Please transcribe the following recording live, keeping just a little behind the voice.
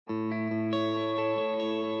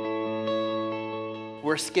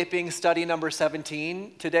We're skipping study number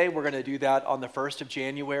 17 today. We're going to do that on the 1st of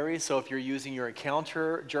January. So if you're using your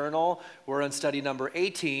encounter journal, we're on study number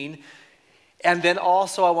 18. And then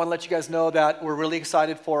also I want to let you guys know that we're really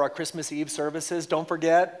excited for our Christmas Eve services. Don't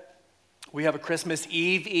forget, we have a Christmas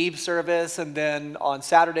Eve service, and then on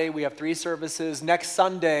Saturday we have 3 services. Next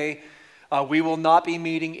Sunday, we will not be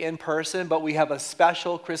meeting in person, but we have a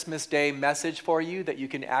special Christmas Day message for you that you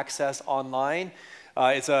can access online.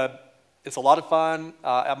 It's a lot of fun.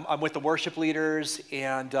 I'm with the worship leaders,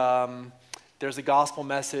 and there's a gospel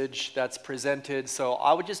message that's presented. So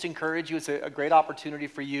I would just encourage you. It's a great opportunity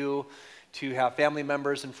for you to have family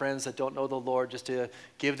members and friends that don't know the Lord, just to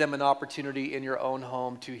give them an opportunity in your own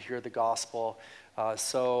home to hear the gospel.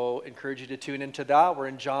 So encourage you to tune into that. We're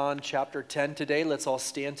in John chapter 10 today. Let's all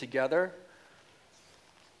stand together.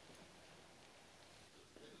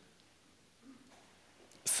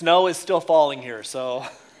 Snow is still falling here, so...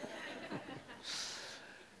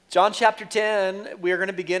 John chapter 10, we are going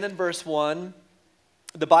to begin in verse 1.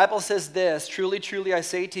 The Bible says this, "Truly, truly, I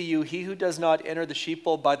say to you, he who does not enter the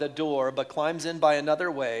sheepfold by the door, but climbs in by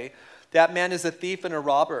another way, that man is a thief and a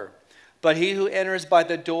robber. But he who enters by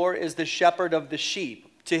the door is the shepherd of the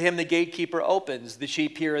sheep. To him the gatekeeper opens. The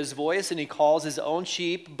sheep hear his voice, and he calls his own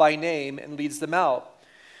sheep by name and leads them out.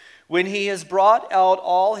 When he has brought out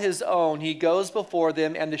all his own, he goes before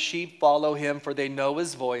them, and the sheep follow him, for they know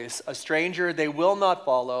his voice. A stranger they will not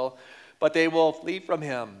follow, but they will flee from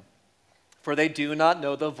him, for they do not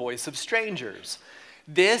know the voice of strangers."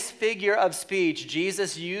 This figure of speech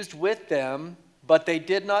Jesus used with them, but they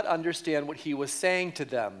did not understand what he was saying to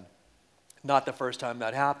them. Not the first time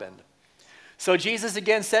that happened. So Jesus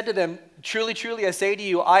again said to them, "Truly, truly, I say to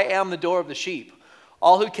you, I am the door of the sheep.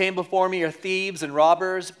 All who came before me are thieves and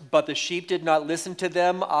robbers, but the sheep did not listen to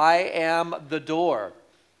them. I am the door.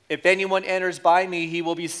 If anyone enters by me, he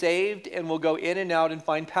will be saved and will go in and out and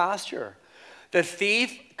find pasture. The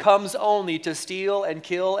thief comes only to steal and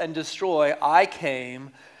kill and destroy. I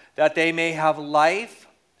came that they may have life."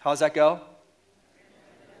 How's that go?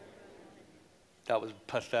 That was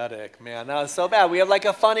pathetic, man. That was so bad. We have like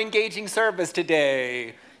a fun, engaging service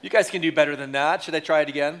today. You guys can do better than that. Should I try it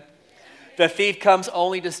again? The thief comes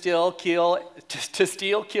only to steal, kill,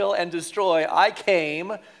 and destroy. I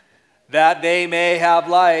came that they may have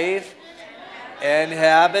life and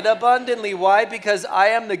have it abundantly. Why? Because I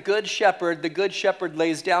am the good shepherd. The good shepherd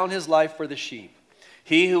lays down his life for the sheep.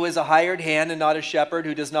 He who is a hired hand and not a shepherd,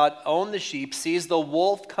 who does not own the sheep, sees the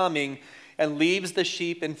wolf coming and leaves the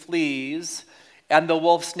sheep and flees, and the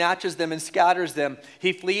wolf snatches them and scatters them.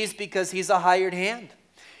 He flees because he's a hired hand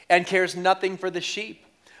and cares nothing for the sheep.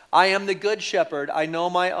 I am the good shepherd. I know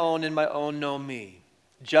my own, and my own know me.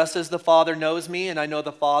 Just as the Father knows me, and I know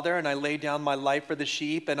the Father, and I lay down my life for the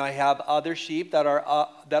sheep, and I have other sheep that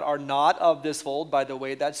are not of this fold. By the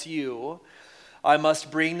way, that's you. I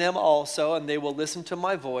must bring them also, and they will listen to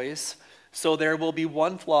my voice. So there will be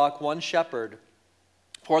one flock, one shepherd.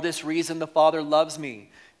 For this reason the Father loves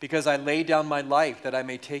me, because I lay down my life that I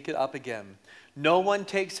may take it up again. No one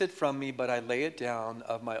takes it from me, but I lay it down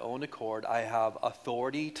of my own accord. I have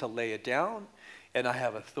authority to lay it down, and I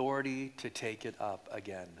have authority to take it up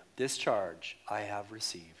again. This charge I have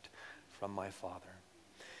received from my Father."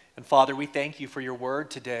 And Father, we thank you for your word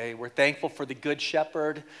today. We're thankful for the good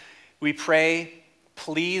shepherd. We pray,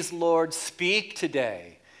 please, Lord, speak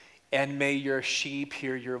today, and may your sheep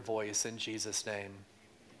hear your voice in Jesus' name.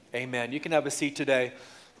 Amen. You can have a seat today.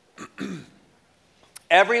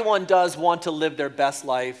 Everyone does want to live their best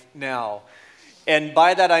life now. And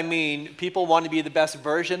by that I mean people want to be the best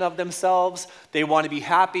version of themselves. They want to be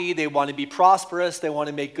happy. They want to be prosperous. They want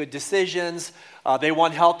to make good decisions. They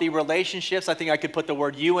want healthy relationships. I think I could put the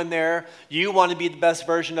word "you" in there. You want to be the best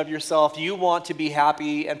version of yourself. You want to be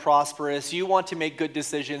happy and prosperous. You want to make good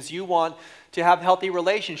decisions. You want to have healthy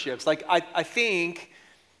relationships. I think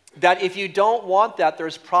that if you don't want that,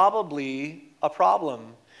 there's probably a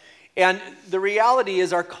problem. And the reality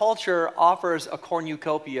is our culture offers a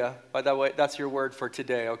cornucopia. By the way, that's your word for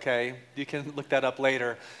today, okay? You can look that up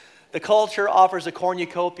later. The culture offers a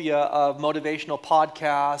cornucopia of motivational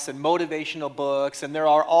podcasts and motivational books, and there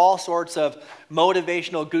are all sorts of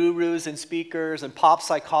motivational gurus and speakers and pop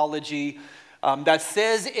psychology that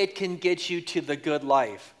says it can get you to the good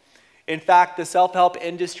life. In fact, the self-help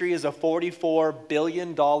industry is a $44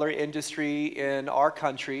 billion industry in our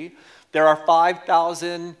country. There are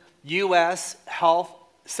 5,000 U.S.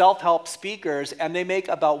 self-help speakers, and they make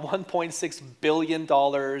about $1.6 billion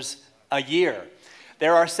a year.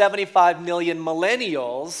 There are 75 million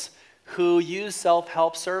millennials who use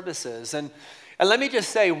self-help services. And let me just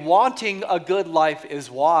say, wanting a good life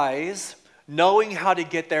is wise. Knowing how to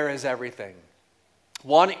get there is everything.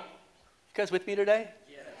 You guys with me today?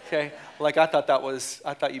 Yeah. Okay. Like I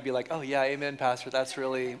thought you'd be like, oh yeah, amen, Pastor. That's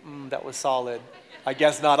really, that was solid. I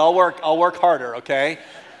guess not. I'll work harder, okay?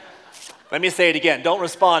 Let me say it again. Don't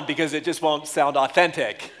respond because it just won't sound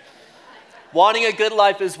authentic. Wanting a good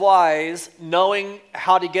life is wise. Knowing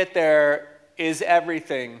how to get there is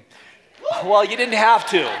everything. Well, you didn't have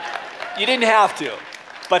to. You didn't have to.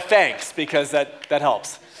 But thanks, because that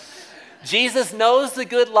helps. Jesus knows the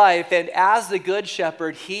good life, and as the good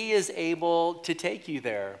shepherd, he is able to take you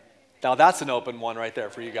there. Now, that's an open one right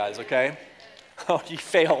there for you guys, okay? Oh, you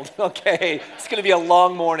failed. Okay. It's going to be a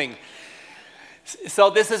long morning.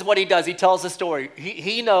 So this is what he does. He tells a story.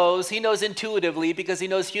 He knows intuitively, because he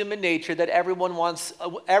knows human nature, that everyone wants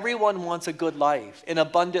a good life, an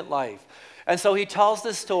abundant life. And so he tells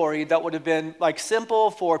this story that would have been like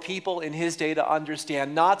simple for people in his day to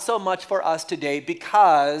understand, not so much for us today,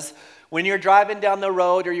 because when you're driving down the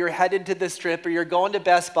road or you're headed to the strip or you're going to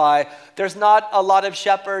Best Buy, there's not a lot of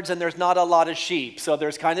shepherds and there's not a lot of sheep. So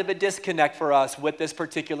there's kind of a disconnect for us with this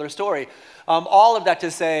particular story. All of that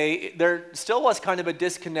to say, there still was kind of a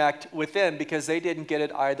disconnect with them because they didn't get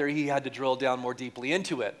it either. He had to drill down more deeply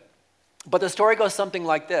into it. But the story goes something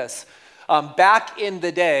like this. Back in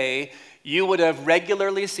the day, you would have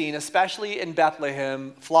regularly seen, especially in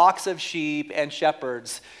Bethlehem, flocks of sheep and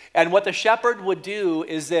shepherds. And what the shepherd would do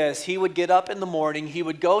is this. He would get up in the morning. He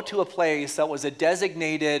would go to a place that was a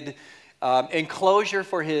designated enclosure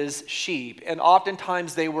for his sheep. And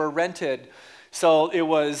oftentimes they were rented. So it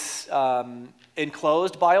was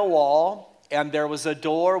enclosed by a wall, and there was a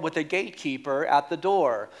door with a gatekeeper at the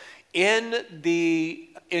door. In the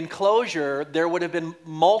enclosure, there would have been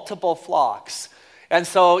multiple flocks. And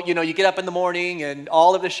so, you get up in the morning and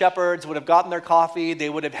all of the shepherds would have gotten their coffee. They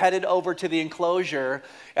would have headed over to the enclosure.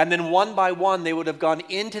 And then one by one, they would have gone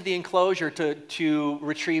into the enclosure to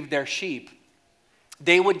retrieve their sheep.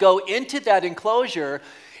 They would go into that enclosure,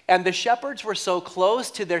 and the shepherds were so close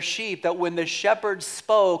to their sheep that when the shepherds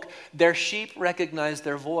spoke, their sheep recognized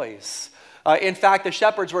their voice. In fact, the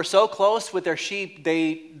shepherds were so close with their sheep,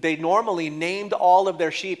 they normally named all of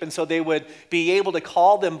their sheep, and so they would be able to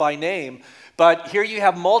call them by name. But here you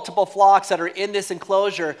have multiple flocks that are in this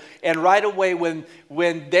enclosure, and right away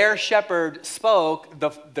when their shepherd spoke,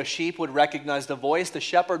 the sheep would recognize the voice. The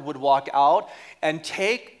shepherd would walk out and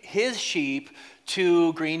take his sheep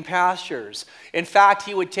to green pastures. In fact,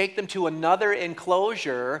 he would take them to another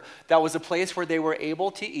enclosure that was a place where they were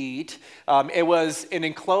able to eat. It was an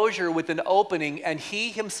enclosure with an opening, and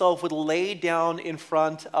he himself would lay down in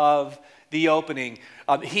front of the opening.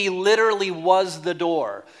 He literally was the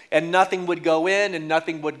door, and nothing would go in and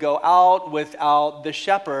nothing would go out without the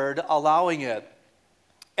shepherd allowing it.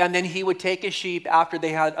 And then he would take his sheep after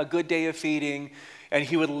they had a good day of feeding, and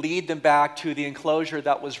he would lead them back to the enclosure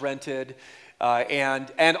that was rented.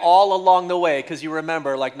 And all along the way, because you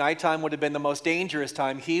remember, like nighttime would have been the most dangerous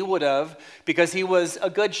time, he would have, because he was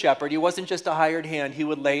a good shepherd, he wasn't just a hired hand, he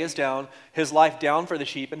would lay his life down for the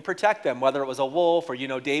sheep and protect them, whether it was a wolf or,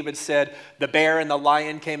 David said the bear and the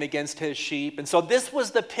lion came against his sheep. And so this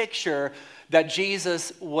was the picture that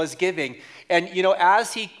Jesus was giving. And,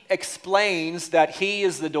 as he explains that he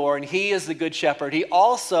is the door and he is the good shepherd, he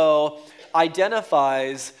also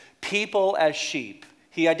identifies people as sheep.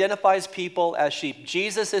 He identifies people as sheep.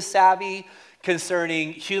 Jesus is savvy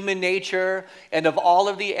concerning human nature, and of all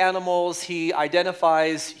of the animals he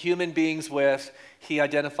identifies human beings with, he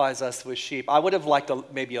identifies us with sheep. I would have liked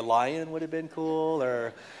maybe a lion would have been cool,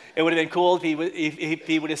 or it would have been cool if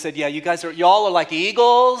he would have said, yeah, y'all are like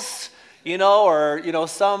eagles, or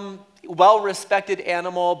some well-respected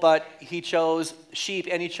animal, but he chose sheep,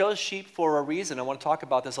 and he chose sheep for a reason. I want to talk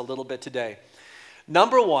about this a little bit today.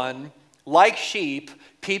 Number one, like sheep,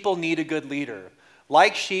 people need a good leader.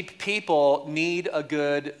 Like sheep, people need a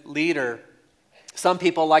good leader. Some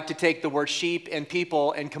people like to take the word sheep and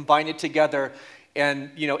people and combine it together,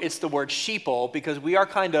 and it's the word sheeple, because we're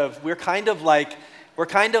kind of like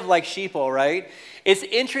sheeple, right? It's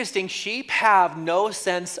interesting. Sheep have no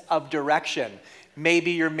sense of direction.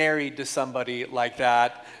 Maybe you're married to somebody like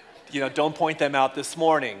that. Don't point them out this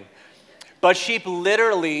morning. But sheep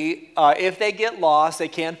literally, if they get lost, they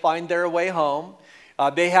can't find their way home.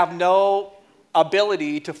 They have no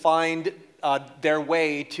ability to find their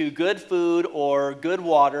way to good food or good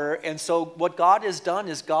water. And so what God has done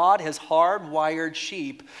is God has hardwired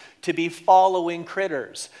sheep to be following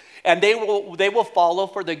critters. And they will follow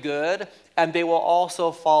for the good, and they will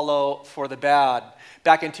also follow for the bad.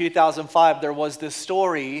 Back in 2005, there was this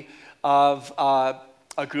story of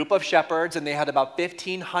a group of shepherds, and they had about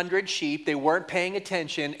 1,500 sheep. They weren't paying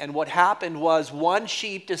attention, and what happened was one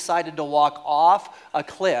sheep decided to walk off a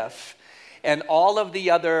cliff, and all of the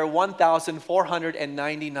other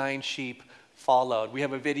 1,499 sheep followed. We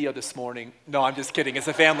have a video this morning. No, I'm just kidding. It's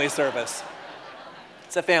a family service.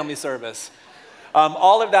 It's a family service.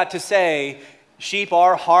 All of that to say, sheep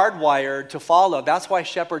are hardwired to follow. That's why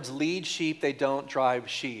shepherds lead sheep, they don't drive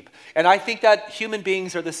sheep. And I think that human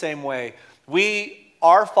beings are the same way. We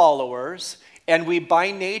are followers, and we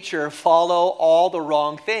by nature follow all the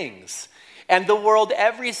wrong things. And the world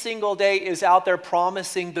every single day is out there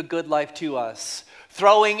promising the good life to us,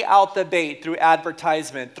 throwing out the bait through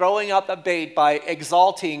advertisement, throwing out the bait by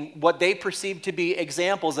exalting what they perceive to be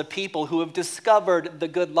examples of people who have discovered the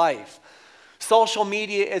good life. Social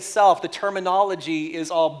media itself, the terminology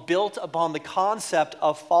is all built upon the concept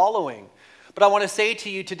of following. But I want to say to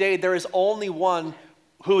you today, there is only one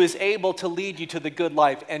who is able to lead you to the good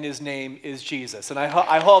life, and his name is Jesus. And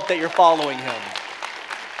I hope that you're following him.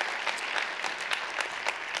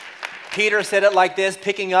 Peter said it like this,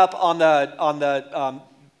 picking up on the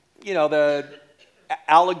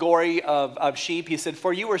allegory of sheep. He said,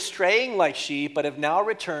 "For you were straying like sheep, but have now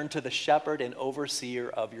returned to the shepherd and overseer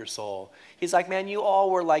of your soul." He's like, man, you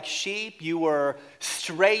all were like sheep. You were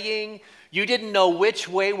straying. You didn't know which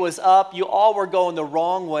way was up. You all were going the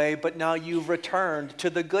wrong way, but now you've returned to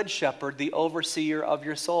the good shepherd, the overseer of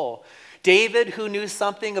your soul. David, who knew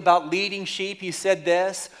something about leading sheep, he said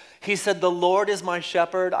this. He said, "The Lord is my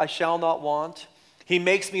shepherd, I shall not want. He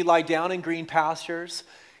makes me lie down in green pastures.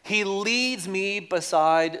 He leads me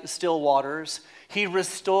beside still waters. He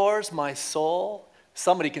restores my soul."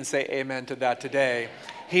 Somebody can say amen to that today.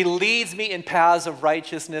 He leads me in paths of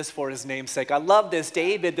righteousness for his name's sake. I love this.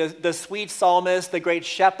 David, the sweet psalmist, the great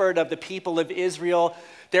shepherd of the people of Israel,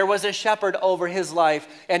 there was a shepherd over his life,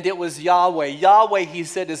 and it was Yahweh. Yahweh, he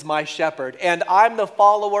said, is my shepherd, and I'm the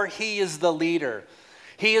follower. He is the leader.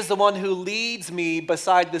 He is the one who leads me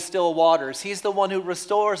beside the still waters. He's the one who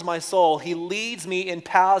restores my soul. He leads me in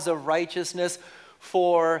paths of righteousness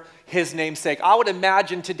for his name's sake. I would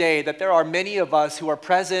imagine today that there are many of us who are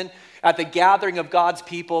present at the gathering of God's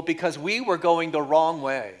people because we were going the wrong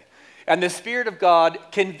way. And the Spirit of God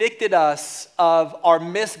convicted us of our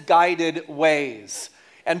misguided ways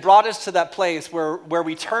and brought us to that place where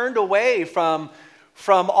we turned away from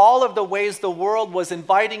all of the ways the world was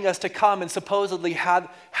inviting us to come and supposedly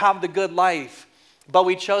have the good life. But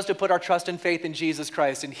we chose to put our trust and faith in Jesus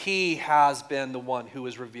Christ, and he has been the one who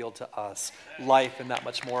has revealed to us life and that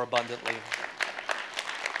much more abundantly.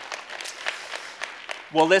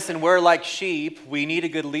 Well, listen, we're like sheep. We need a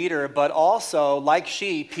good leader, but also, like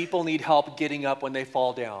sheep, people need help getting up when they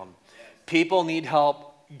fall down. People need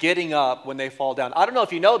help getting up when they fall down. I don't know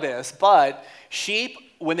if you know this, but sheep,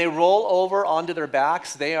 when they roll over onto their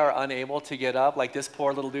backs, they are unable to get up. Like this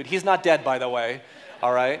poor little dude. He's not dead, by the way.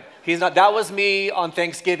 All right? He's not. That was me on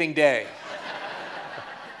Thanksgiving Day.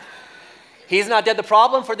 He's not dead. The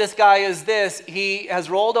problem for this guy is this. He has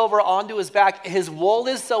rolled over onto his back. His wool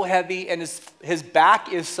is so heavy and his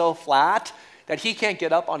back is so flat that he can't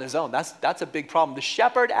get up on his own. That's a big problem. The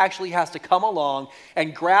shepherd actually has to come along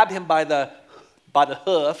and grab him by the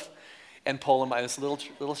hoof and pull him out. It's a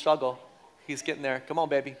little struggle. He's getting there. Come on,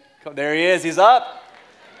 baby. There he is. He's up.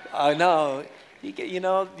 I know. You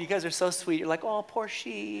guys are so sweet. You're like, oh, poor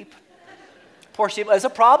sheep. Poor sheep. It's a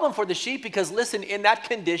problem for the sheep because, listen, in that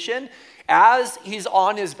condition, as he's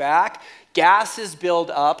on his back, gases build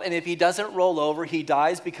up, and if he doesn't roll over, he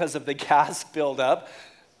dies because of the gas buildup.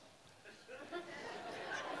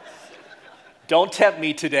 Don't tempt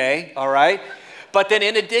me today, all right? But then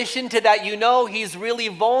in addition to that, he's really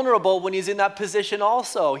vulnerable when he's in that position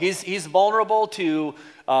also. He's vulnerable to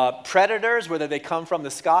predators, whether they come from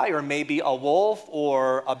the sky or maybe a wolf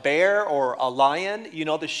or a bear or a lion.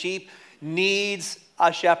 The sheep needs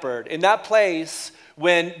a shepherd. In that place,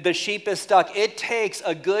 when the sheep is stuck, it takes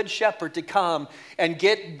a good shepherd to come and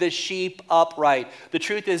get the sheep upright. The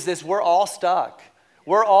truth is this, we're all stuck.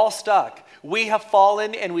 We're all stuck. We have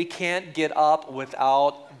fallen and we can't get up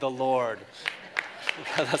without the Lord.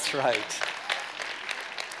 That's right.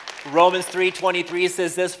 Romans 3:23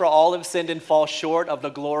 says this, "For all have sinned and fall short of the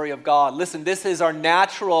glory of God." Listen, this is our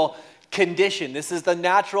natural condition. This is the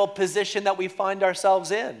natural position that we find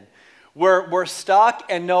ourselves in. We're stuck,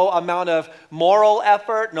 and no amount of moral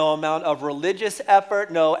effort, no amount of religious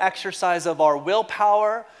effort, no exercise of our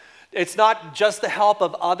willpower. It's not just the help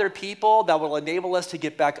of other people that will enable us to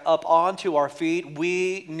get back up onto our feet.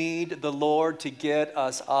 We need the Lord to get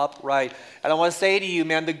us upright. And I want to say to you,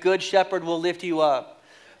 man, the good shepherd will lift you up.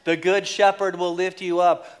 The good shepherd will lift you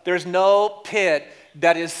up. There's no pit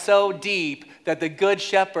that is so deep that the good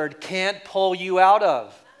shepherd can't pull you out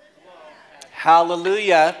of.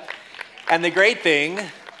 Hallelujah. And the great thing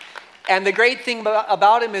And the great thing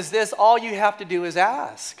about him is this: all you have to do is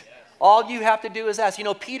ask. All you have to do is ask. You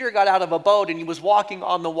know, Peter got out of a boat and he was walking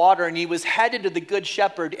on the water and he was headed to the Good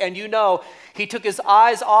Shepherd. And you know, he took his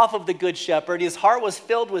eyes off of the Good Shepherd. His heart was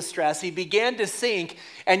filled with stress. He began to sink.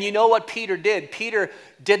 And you know what Peter did? Peter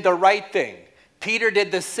did the right thing. Peter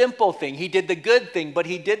did the simple thing. He did the good thing, but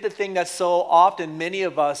he did the thing that so often many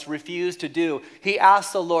of us refuse to do. He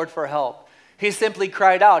asked the Lord for help. He simply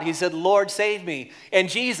cried out. He said, Lord, save me. And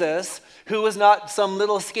Jesus, who was not some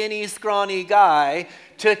little skinny, scrawny guy,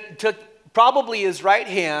 took probably his right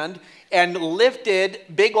hand and lifted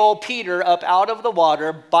big old Peter up out of the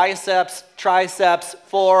water, biceps, triceps,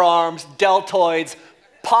 forearms, deltoids,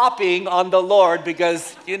 popping on the Lord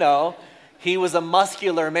because, you know, he was a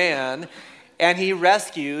muscular man. And he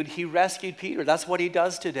rescued Peter. That's what he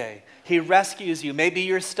does today. He rescues you. Maybe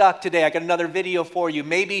you're stuck today. I got another video for you.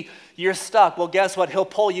 Maybe you're stuck. Well, guess what? He'll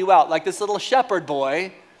pull you out like this little shepherd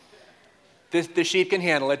boy. The sheep can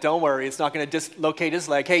handle it. Don't worry. It's not going to dislocate his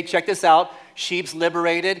leg. Hey, check this out. Sheep's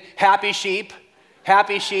liberated. Happy sheep.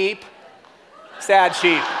 Happy sheep. Sad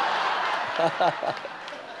sheep.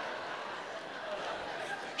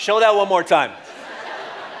 Show that one more time.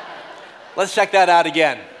 Let's check that out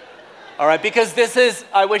again. All right, because this is,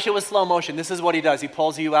 I wish it was slow motion. This is what he does. He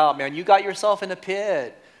pulls you out, man. You got yourself in a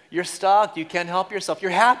pit. You're stuck. You can't help yourself.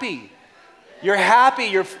 You're happy. You're happy.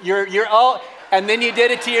 You're oh, and then you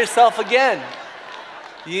did it to yourself again.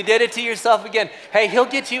 You did it to yourself again. Hey, he'll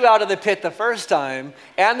get you out of the pit the first time,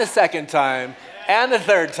 and the second time, and the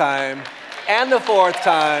third time, and the fourth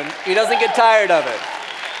time. He doesn't get tired of it.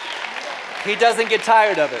 He doesn't get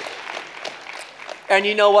tired of it. And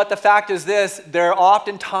you know what? The fact is this: there are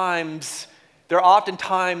oftentimes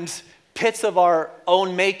pits of our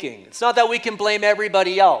own making. It's not that we can blame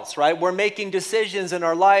everybody else, right? We're making decisions in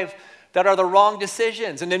our life that are the wrong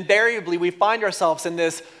decisions. And invariably, we find ourselves in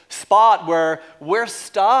this spot where we're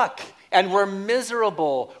stuck and we're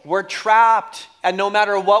miserable. We're trapped. And no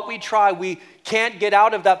matter what we try, we can't get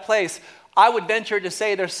out of that place. I would venture to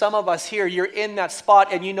say there's some of us here, you're in that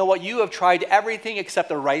spot, and you know what? You have tried everything except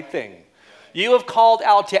the right thing. You have called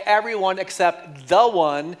out to everyone except the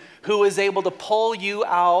one who is able to pull you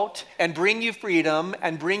out and bring you freedom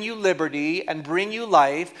and bring you liberty and bring you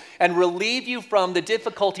life and relieve you from the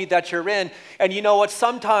difficulty that you're in. And you know what?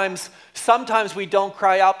 Sometimes we don't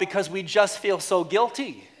cry out because we just feel so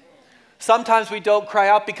guilty. Sometimes we don't cry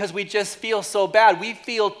out because we just feel so bad. We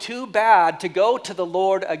feel too bad to go to the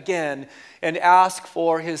Lord again and ask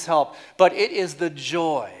for his help. But it is the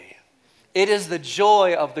joy. It is the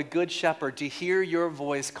joy of the Good Shepherd to hear your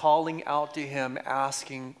voice calling out to him,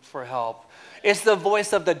 asking for help. It's the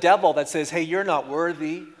voice of the devil that says, hey, you're not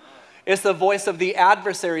worthy. It's the voice of the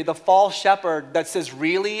adversary, the false shepherd that says,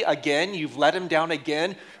 really, again, you've let him down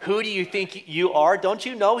again? Who do you think you are? Don't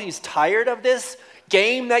you know he's tired of this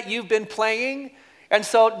game that you've been playing? And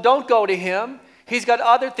so don't go to him. He's got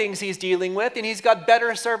other things he's dealing with, and he's got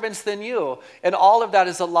better servants than you. And all of that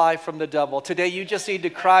is a lie from the devil. Today, you just need to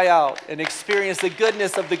cry out and experience the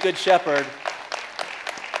goodness of the Good Shepherd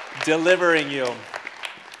delivering you.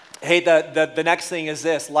 Hey, the next thing is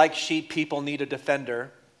this. Like sheep, people need a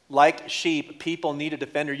defender. Like sheep, people need a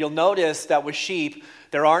defender. You'll notice that with sheep,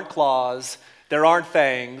 there aren't claws, there aren't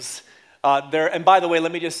fangs. And by the way,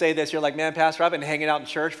 let me just say this. You're like, man, Pastor, I've been hanging out in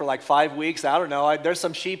church for like 5 weeks. I don't know. There's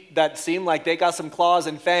some sheep that seem like they got some claws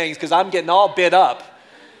and fangs because I'm getting all bit up.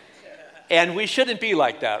 And we shouldn't be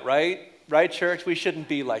like that, right? Right, church? We shouldn't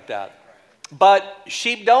be like that. But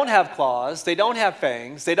sheep don't have claws. They don't have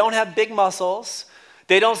fangs. They don't have big muscles.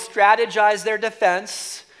 They don't strategize their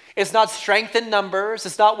defense. It's not strength in numbers.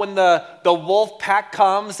 It's not when the wolf pack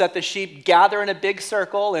comes that the sheep gather in a big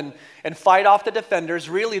circle and fight off the defenders.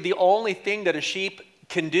 Really, the only thing that a sheep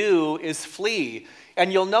can do is flee.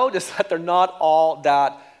 And you'll notice that they're not all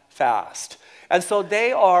that fast. And so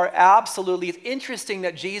they are absolutely, it's interesting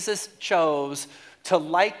that Jesus chose to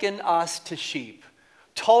liken us to sheep.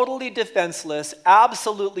 Totally defenseless,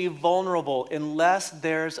 absolutely vulnerable, unless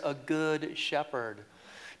there's a good shepherd.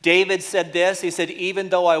 David said this, he said, even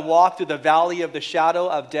though I walk through the valley of the shadow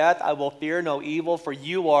of death, I will fear no evil, for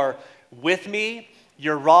you are with me,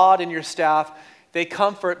 your rod and your staff, they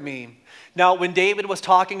comfort me. Now, when David was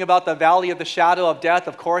talking about the valley of the shadow of death,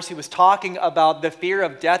 of course, he was talking about the fear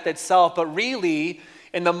of death itself, but really,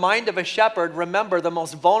 in the mind of a shepherd, remember, the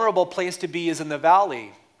most vulnerable place to be is in the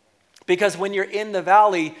valley. Because when you're in the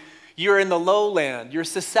valley, you're in the lowland, you're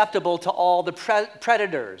susceptible to all the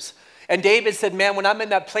predators. And David said, man, when I'm in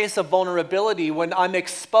that place of vulnerability, when I'm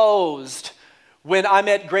exposed, when I'm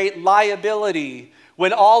at great liability,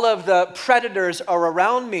 when all of the predators are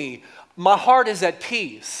around me, my heart is at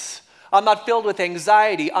peace. I'm not filled with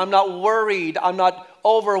anxiety. I'm not worried. I'm not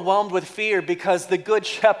overwhelmed with fear because the good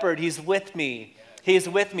shepherd, he's with me. He's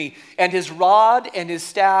with me. And his rod and his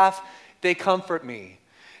staff, they comfort me.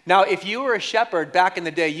 Now, if you were a shepherd back in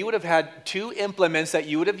the day, you would have had two implements that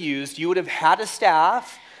you would have used. You would have had a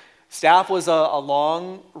staff. Staff was a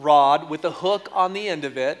long rod with a hook on the end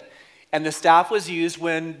of it. And the staff was used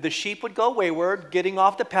when the sheep would go wayward, getting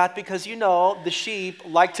off the path, because the sheep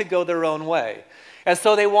like to go their own way. And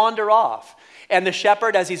so they wander off. And the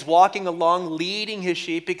shepherd, as he's walking along, leading his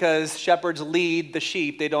sheep, because shepherds lead the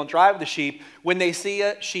sheep, they don't drive the sheep. When they see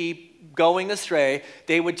a sheep going astray,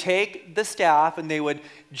 they would take the staff and they would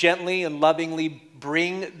gently and lovingly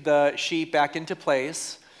bring the sheep back into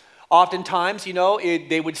place. Oftentimes,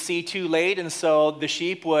 they would see too late, and so the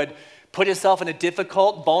sheep would put itself in a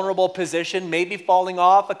difficult, vulnerable position, maybe falling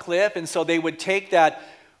off a cliff, and so they would take that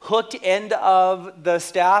hooked end of the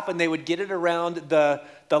staff and they would get it around the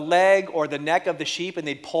leg or the neck of the sheep, and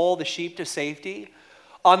they'd pull the sheep to safety.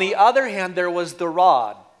 On the other hand, there was the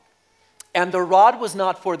rod. And the rod was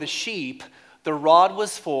not for the sheep. The rod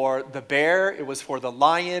was for the bear, it was for the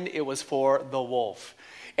lion, it was for the wolf.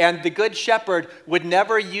 And the good shepherd would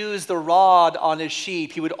never use the rod on his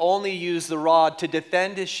sheep. He would only use the rod to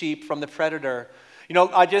defend his sheep from the predator.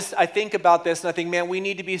 I think about this and I think, man, we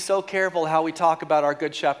need to be so careful how we talk about our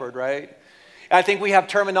good shepherd, right? I think we have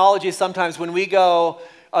terminology sometimes when we go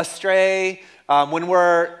astray, when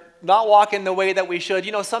we're not walking the way that we should.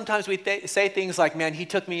 Sometimes we say things like, man, he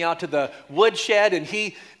took me out to the woodshed and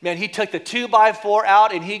he took the 2x4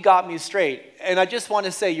 out and he got me straight. And I just want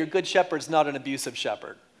to say, your good shepherd's not an abusive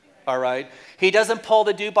shepherd, all right? He doesn't pull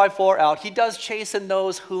the 2x4 out. He does chasten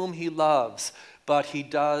those whom he loves, but he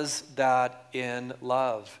does that in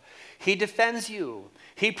love. He defends you.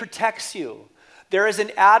 He protects you. There is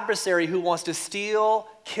an adversary who wants to steal,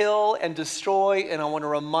 kill, and destroy, and I want to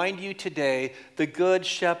remind you today, the good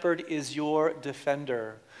shepherd is your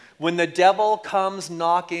defender. When the devil comes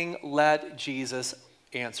knocking, let Jesus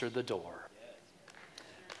answer the door.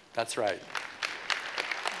 That's right.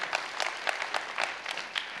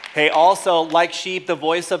 Hey, also, like sheep, the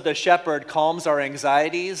voice of the shepherd calms our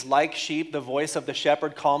anxieties. Like sheep, the voice of the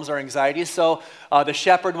shepherd calms our anxieties. So the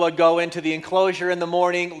shepherd would go into the enclosure in the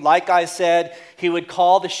morning. Like I said, he would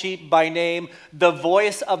call the sheep by name. The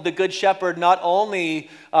voice of the good shepherd not only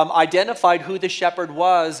identified who the shepherd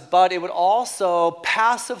was, but it would also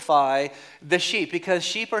pacify the sheep, because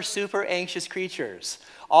sheep are super anxious creatures,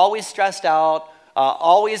 always stressed out,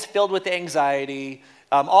 always filled with anxiety,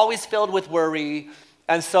 always filled with worry.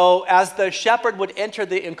 And so as the shepherd would enter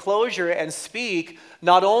the enclosure and speak,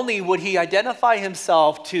 not only would he identify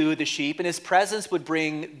himself to the sheep, and his presence would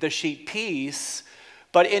bring the sheep peace,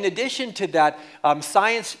 but in addition to that,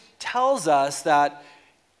 science tells us that,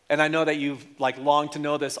 and I know that you've longed to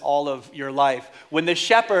know this all of your life, when the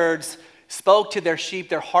shepherds spoke to their sheep,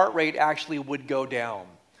 their heart rate actually would go down.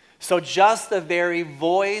 So just the very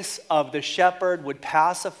voice of the shepherd would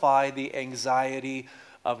pacify the anxiety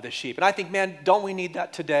of the sheep. And I think, man, don't we need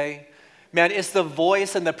that today? Man, it's the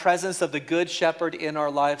voice and the presence of the good shepherd in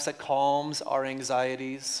our lives that calms our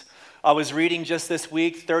anxieties. I was reading just this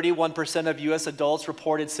week, 31% of U.S. adults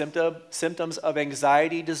reported symptoms of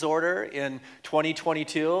anxiety disorder in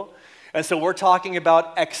 2022. And so we're talking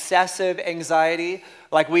about excessive anxiety.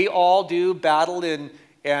 Like we all do battle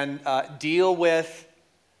and deal with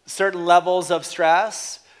certain levels of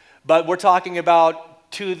stress, but we're talking about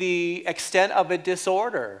to the extent of a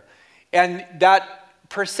disorder. And that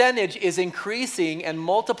percentage is increasing and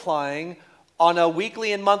multiplying on a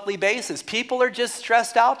weekly and monthly basis. People are just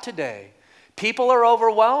stressed out today. People are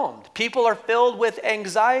overwhelmed. People are filled with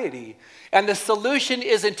anxiety. And the solution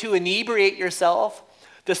isn't to inebriate yourself.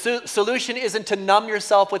 The solution isn't to numb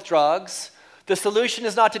yourself with drugs. The solution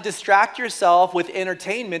is not to distract yourself with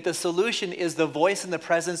entertainment. The solution is the voice and the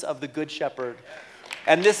presence of the Good Shepherd.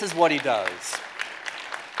 And this is what he does.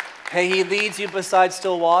 Hey, he leads you beside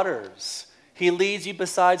still waters. He leads you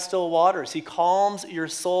beside still waters. He calms your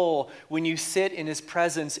soul when you sit in his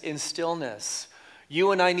presence in stillness.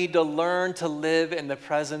 You and I need to learn to live in the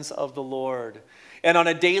presence of the Lord. And on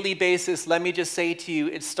a daily basis, let me just say to you,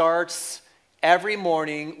 it starts every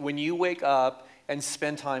morning when you wake up and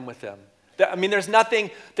spend time with him. I mean, there's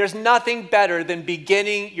nothing better than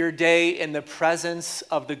beginning your day in the presence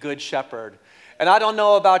of the Good Shepherd. And I don't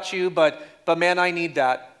know about you, but man, I need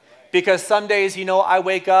that. Because some days, I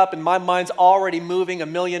wake up and my mind's already moving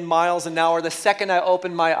 1,000,000 miles an hour the second I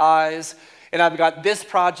open my eyes. and I've got this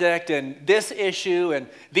project and this issue and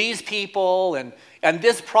these people and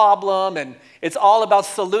this problem, and it's all about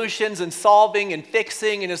solutions and solving and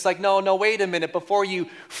fixing. And it's like, no, wait a minute. Before you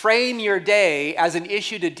frame your day as an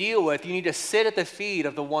issue to deal with, you need to sit at the feet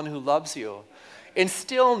of the one who loves you in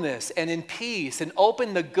stillness and in peace, and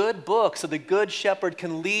open the good book so the good shepherd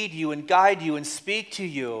can lead you and guide you and speak to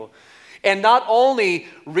you. And not only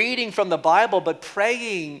reading from the Bible, but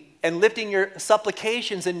praying and lifting your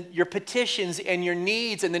supplications and your petitions and your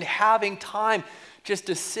needs, and then having time just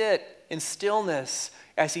to sit in stillness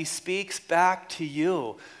as he speaks back to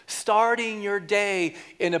you. Starting your day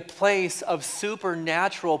in a place of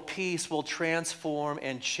supernatural peace will transform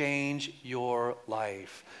and change your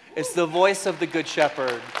life. It's the voice of the Good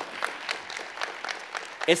Shepherd.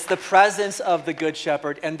 It's the presence of the Good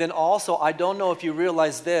Shepherd. And then also, I don't know if you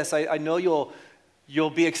realize this. I know you'll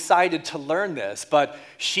be excited to learn this, but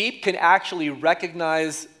sheep can actually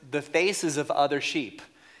recognize the faces of other sheep.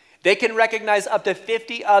 They can recognize up to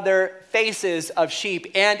 50 other faces of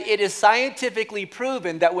sheep, and it is scientifically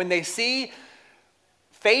proven that when they see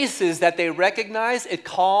faces that they recognize, it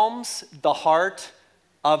calms the heart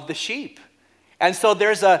of the sheep. And so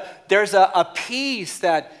there's a peace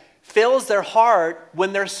that fills their heart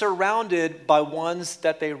when they're surrounded by ones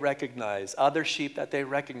that they recognize, other sheep that they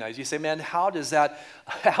recognize. You say, man, how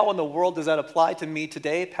in the world does that apply to me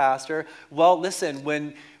today, Pastor? Well, listen,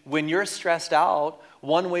 when you're stressed out,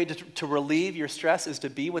 one way to relieve your stress is to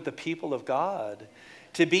be with the people of God,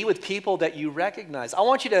 to be with people that you recognize. I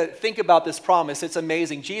want you to think about this promise. It's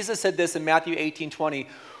amazing. Jesus said this in Matthew 18:20,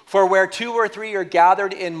 "For where 2 or 3 are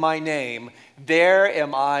gathered in my name, there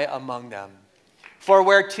am I among them." For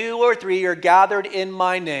where 2 or 3 are gathered in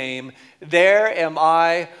my name, there am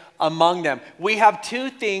I among them. We have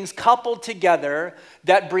two things coupled together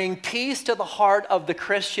that bring peace to the heart of the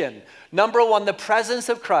Christian. Number one, the presence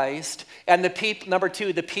of Christ, and number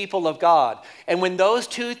two, the people of God. And when those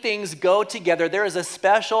two things go together, there is a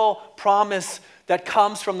special promise that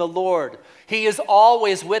comes from the Lord. He is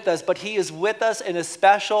always with us, but he is with us in a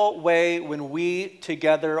special way when we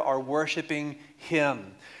together are worshiping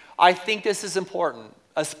him. I think this is important,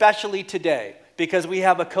 especially today, because we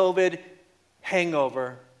have a COVID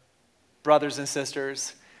hangover, brothers and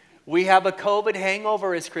sisters. We have a COVID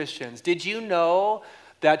hangover as Christians. Did you know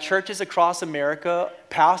that churches across America,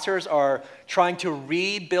 pastors are trying to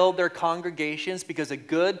rebuild their congregations because a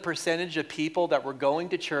good percentage of people that were going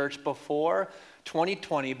to church before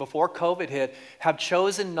 2020, before COVID hit, have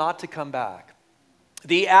chosen not to come back?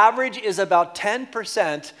 The average is about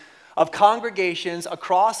 10% of congregations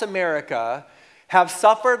across America have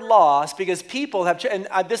suffered loss because people have, and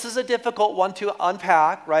this is a difficult one to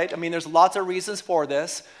unpack, right? I mean, there's lots of reasons for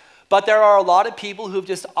this, but there are a lot of people who've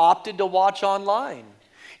just opted to watch online.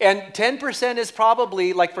 And 10% is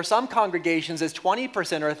probably, like for some congregations, is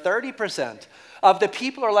 20% or 30% of the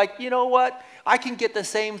people are like, you know what? I can get the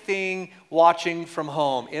same thing watching from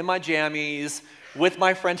home in my jammies, with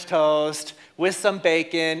my French toast, with some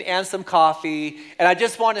bacon and some coffee. And I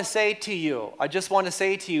just want to say to you,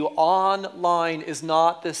 online is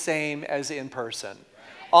not the same as in person.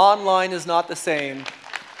 Online is not the same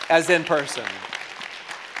as in person.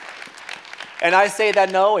 And I say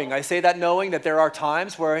that knowing that there are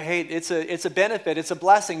times where, hey, it's a benefit, it's a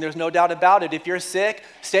blessing, there's no doubt about it. If you're sick,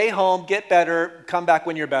 stay home, get better, come back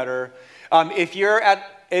when you're better. If you're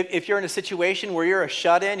in a situation where you're a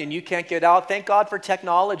shut-in and you can't get out, thank God for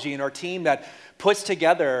technology and our team that puts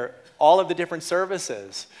together all of the different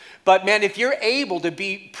services. But man, if you're able to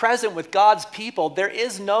be present with God's people, there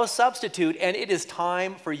is no substitute, and it is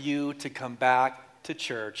time for you to come back to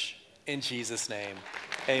church in Jesus' name.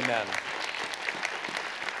 Amen.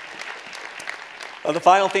 Well, the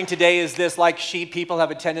final thing today is this: like sheep, people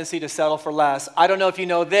have a tendency to settle for less. I don't know if you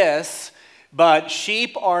know this, but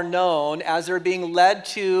sheep are known, as they're being led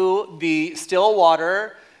to the still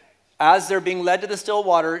water,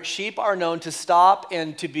 sheep are known to stop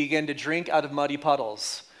and to begin to drink out of muddy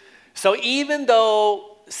puddles. So even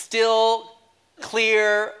though still,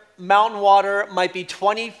 clear mountain water might be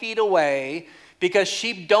 20 feet away, because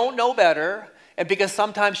sheep don't know better, and because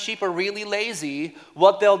sometimes sheep are really lazy,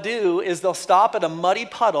 what they'll do is they'll stop at a muddy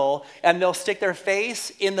puddle and they'll stick their face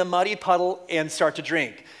in the muddy puddle and start to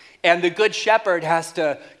drink. And the good shepherd has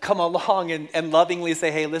to come along and lovingly say,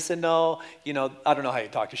 hey, listen, no, I don't know how you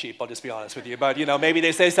talk to sheep, I'll just be honest with you. But, maybe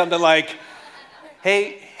they say something like,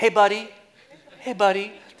 hey, buddy,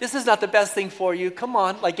 this is not the best thing for you. Come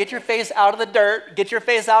on, like get your face out of the dirt, get your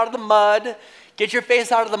face out of the mud, get your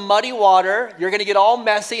face out of the muddy water. You're going to get all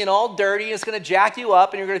messy and all dirty. It's going to jack you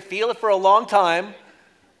up and you're going to feel it for a long time.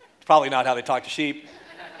 It's probably not how they talk to sheep.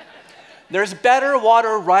 There's better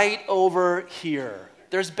water right over here.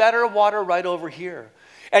 There's better water right over here.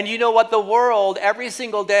 And you know what? The world every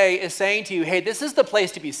single day is saying to you, hey, this is the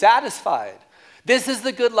place to be satisfied. This is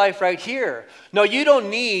the good life right here. No, you don't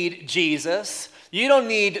need Jesus. You don't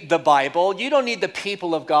need the Bible. You don't need the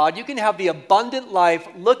people of God. You can have the abundant life.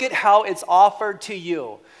 Look at how it's offered to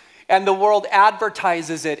you. And the world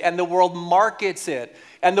advertises it, and the world markets it,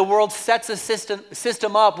 and the world sets a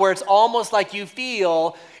system up where it's almost like you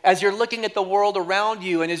feel as you're looking at the world around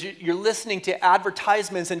you and as you're listening to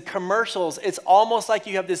advertisements and commercials, it's almost like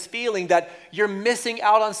you have this feeling that you're missing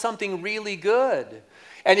out on something really good.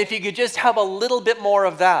 And if you could just have a little bit more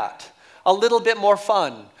of that, a little bit more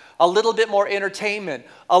fun, a little bit more entertainment,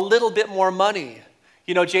 a little bit more money.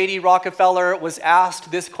 You know, J.D. Rockefeller was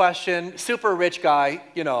asked this question, super rich guy,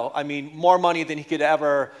 more money than you could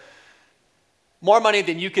ever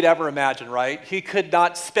imagine, right? He could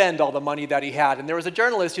not spend all the money that he had. And there was a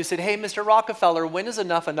journalist who said, hey, Mr. Rockefeller, when is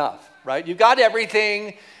enough, right? You've got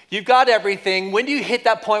everything. When do you hit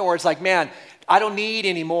that point where it's like, man, I don't need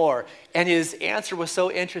any more? And his answer was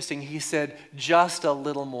so interesting. He said, just a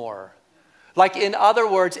little more. Like, in other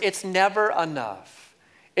words, it's never enough.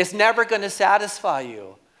 It's never going to satisfy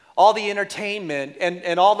you. All the entertainment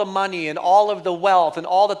and all the money and all of the wealth and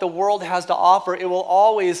all that the world has to offer, it will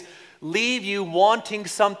always leave you wanting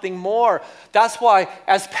something more. That's why,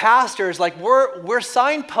 as pastors, like we're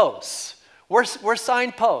signposts. We're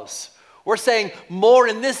signposts. We're saying more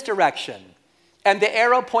in this direction. And the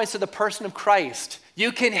arrow points to the person of Christ.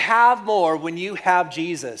 You can have more when you have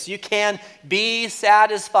Jesus. You can be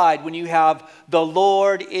satisfied when you have the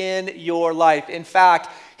Lord in your life. In fact,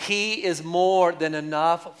 He is more than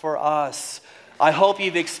enough for us. I hope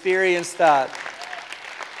you've experienced that.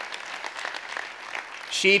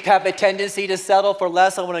 Sheep have a tendency to settle for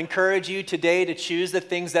less. I want to encourage you today to choose the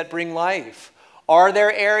things that bring life. Are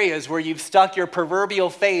there areas where you've stuck your proverbial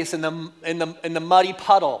face in the muddy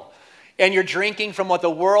puddle? And you're drinking from what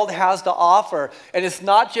the world has to offer. And it's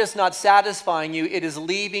not just not satisfying you, it is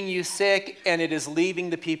leaving you sick, and it is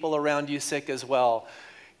leaving the people around you sick as well.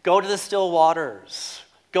 Go to the still waters.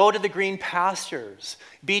 Go to the green pastures.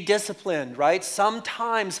 Be disciplined, right?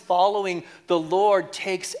 Sometimes following the Lord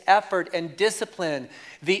takes effort and discipline.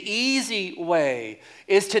 The easy way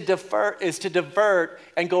is to divert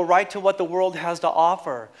and go right to what the world has to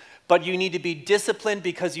offer. But you need to be disciplined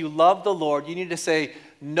because you love the Lord. You need to say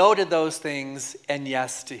no to those things and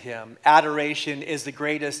yes to Him. Adoration is the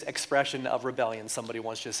greatest expression of rebellion, somebody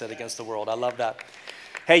once just said, against the world. I love that.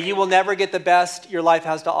 Hey, you will never get the best your life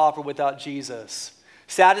has to offer without Jesus.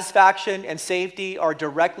 Satisfaction and safety are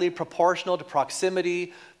directly proportional to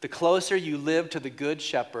proximity. The closer you live to the Good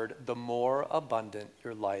Shepherd, the more abundant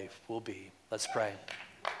your life will be. Let's pray.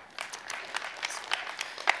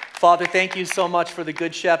 Father, thank you so much for the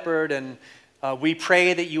Good Shepherd, and we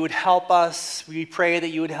pray that you would help us. We pray that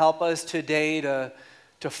you would help us today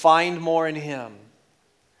to find more in Him,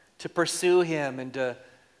 to pursue Him, and to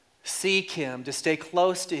seek Him, to stay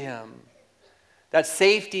close to Him. That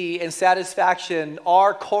safety and satisfaction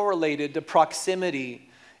are correlated to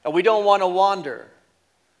proximity, and we don't want to wander.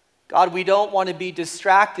 God, we don't want to be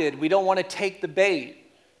distracted. We don't want to take the bait.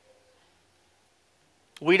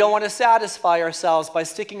 We don't want to satisfy ourselves by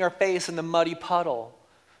sticking our face in the muddy puddle.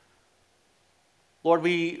 Lord,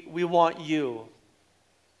 we want you.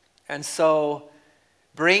 And so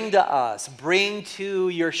bring to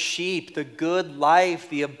your sheep the good life,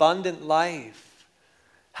 the abundant life.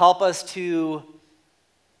 Help us to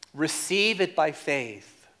receive it by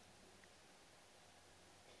faith.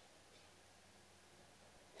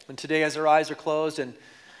 And today, as our eyes are closed, and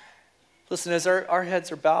listen, as our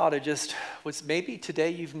heads are bowed, maybe today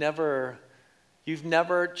you've never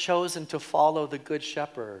chosen to follow the Good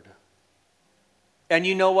Shepherd. And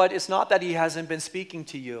you know what? It's not that He hasn't been speaking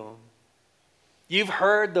to you. You've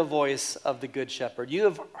heard the voice of the Good Shepherd. You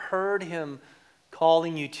have heard Him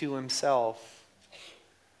calling you to Himself.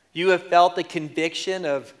 You have felt the conviction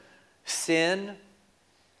of sin.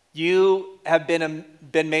 You have been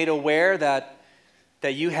made aware that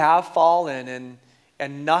you have fallen,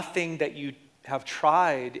 and nothing that you have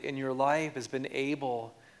tried in your life has been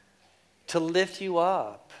able to lift you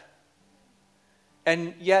up.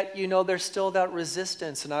 And yet, there's still that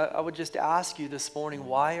resistance. And I would just ask you this morning,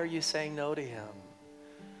 why are you saying no to Him?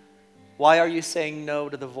 Why are you saying no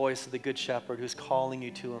to the voice of the Good Shepherd who's calling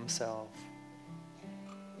you to Himself?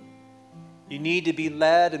 You need to be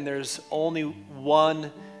led, and there's only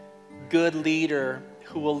one good leader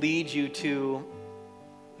who will lead you to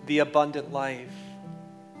the abundant life.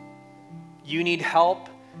 You need help,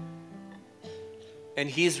 and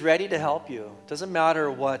He's ready to help you. It doesn't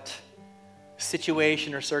matter what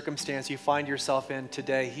situation or circumstance you find yourself in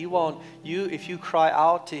today, if you cry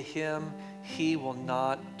out to him, he will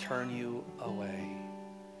not turn you away.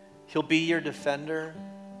 He'll be your defender.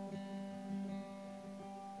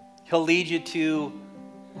 He'll lead you to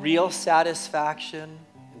real satisfaction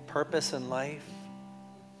and purpose in life.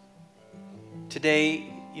 Today,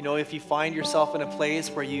 if you find yourself in a place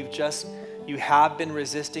where you have been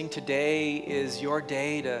resisting, today is your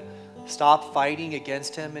day to stop fighting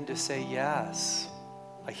against him and to say, yes,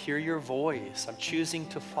 I hear your voice. I'm choosing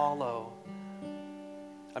to follow.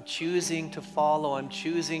 I'm choosing to follow. I'm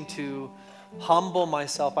choosing to humble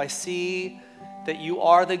myself. I see that you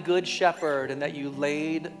are the good shepherd and that you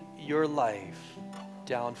laid your life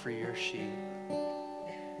down for your sheep.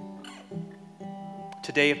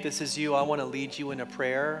 Today, if this is you, I want to lead you in a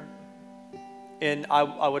prayer. And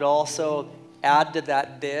I would also add to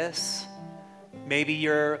that this. Maybe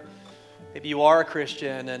you are a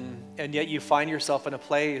Christian and yet you find yourself in a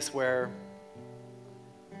place where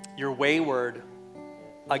you're wayward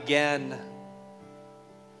again.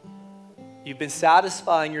 You've been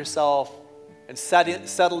satisfying yourself and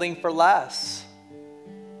settling for less.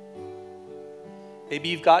 Maybe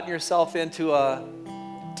you've gotten yourself into a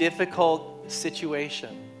difficult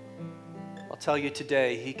situation. I'll tell you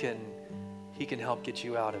today, he can help get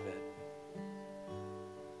you out of it.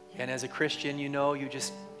 And as a Christian, you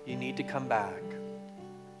need to come back.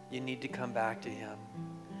 You need to come back to him.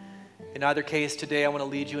 In either case, today I want to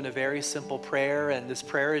lead you in a very simple prayer, and this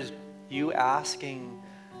prayer is you asking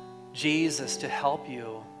Jesus to help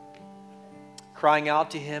you, crying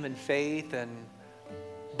out to him in faith and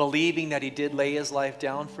believing that he did lay his life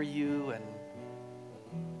down for you. And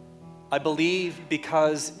I believe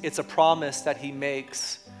because it's a promise that he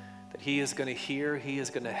makes that he is going to hear, he is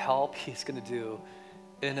going to help, he's going to do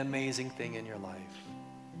an amazing thing in your life.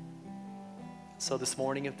 So this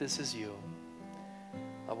morning, if this is you,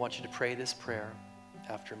 I want you to pray this prayer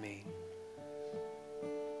after me.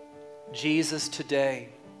 Jesus, today,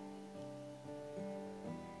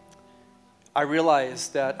 I realize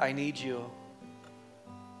that I need you.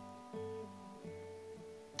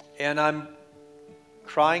 And I'm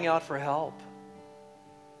crying out for help.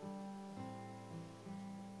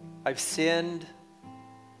 I've sinned.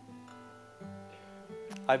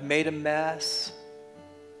 I've made a mess.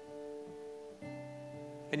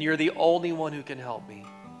 And you're the only one who can help me.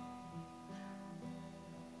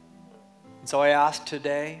 And so I ask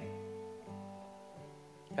today,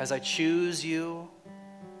 as I choose you,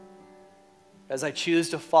 as I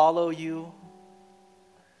choose to follow you,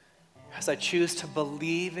 as I choose to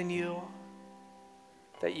believe in you,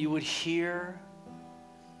 that you would hear,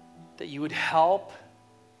 that you would help,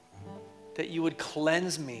 that you would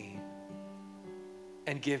cleanse me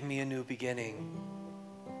and give me a new beginning.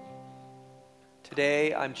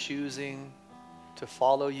 Today, I'm choosing to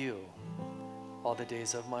follow you all the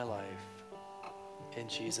days of my life. In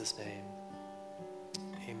Jesus' name,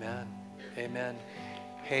 amen. Amen.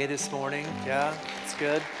 Hey, this morning, yeah, it's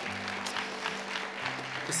good.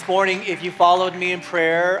 This morning, if you followed me in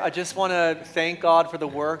prayer, I just want to thank God for the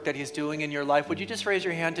work that he's doing in your life. Would you just raise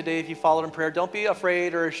your hand today if you followed in prayer? Don't be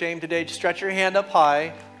afraid or ashamed today. Just stretch your hand up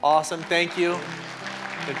high. Awesome. Thank you.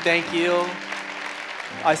 And thank you.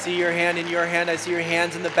 I see your hand in your hand. I see your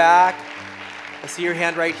hands in the back. I see your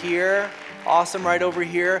hand right here. Awesome. Right over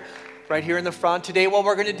here. Right here in the front. Today, what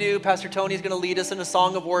we're going to do, Pastor Tony is going to lead us in a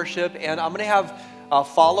song of worship, and I'm going to have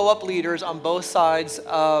follow-up leaders on both sides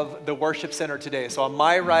of the worship center today. So on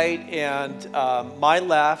my right and my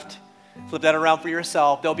left, flip that around for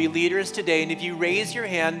yourself. There'll be leaders today, and if you raise your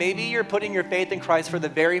hand, maybe you're putting your faith in Christ for the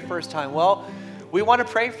very first time. Well, we want to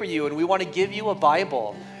pray for you, and we want to give you a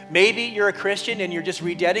Bible. Maybe you're a Christian and you're just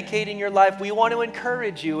rededicating your life. We want to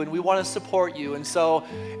encourage you, and we want to support you. And so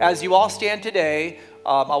as you all stand today,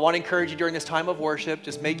 I want to encourage you during this time of worship,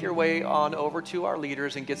 just make your way on over to our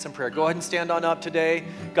leaders and get some prayer. Go ahead and stand on up today.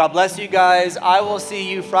 God bless you guys. I will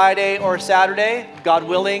see you Friday or Saturday, God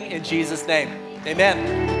willing, in Jesus' name.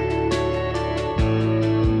 Amen.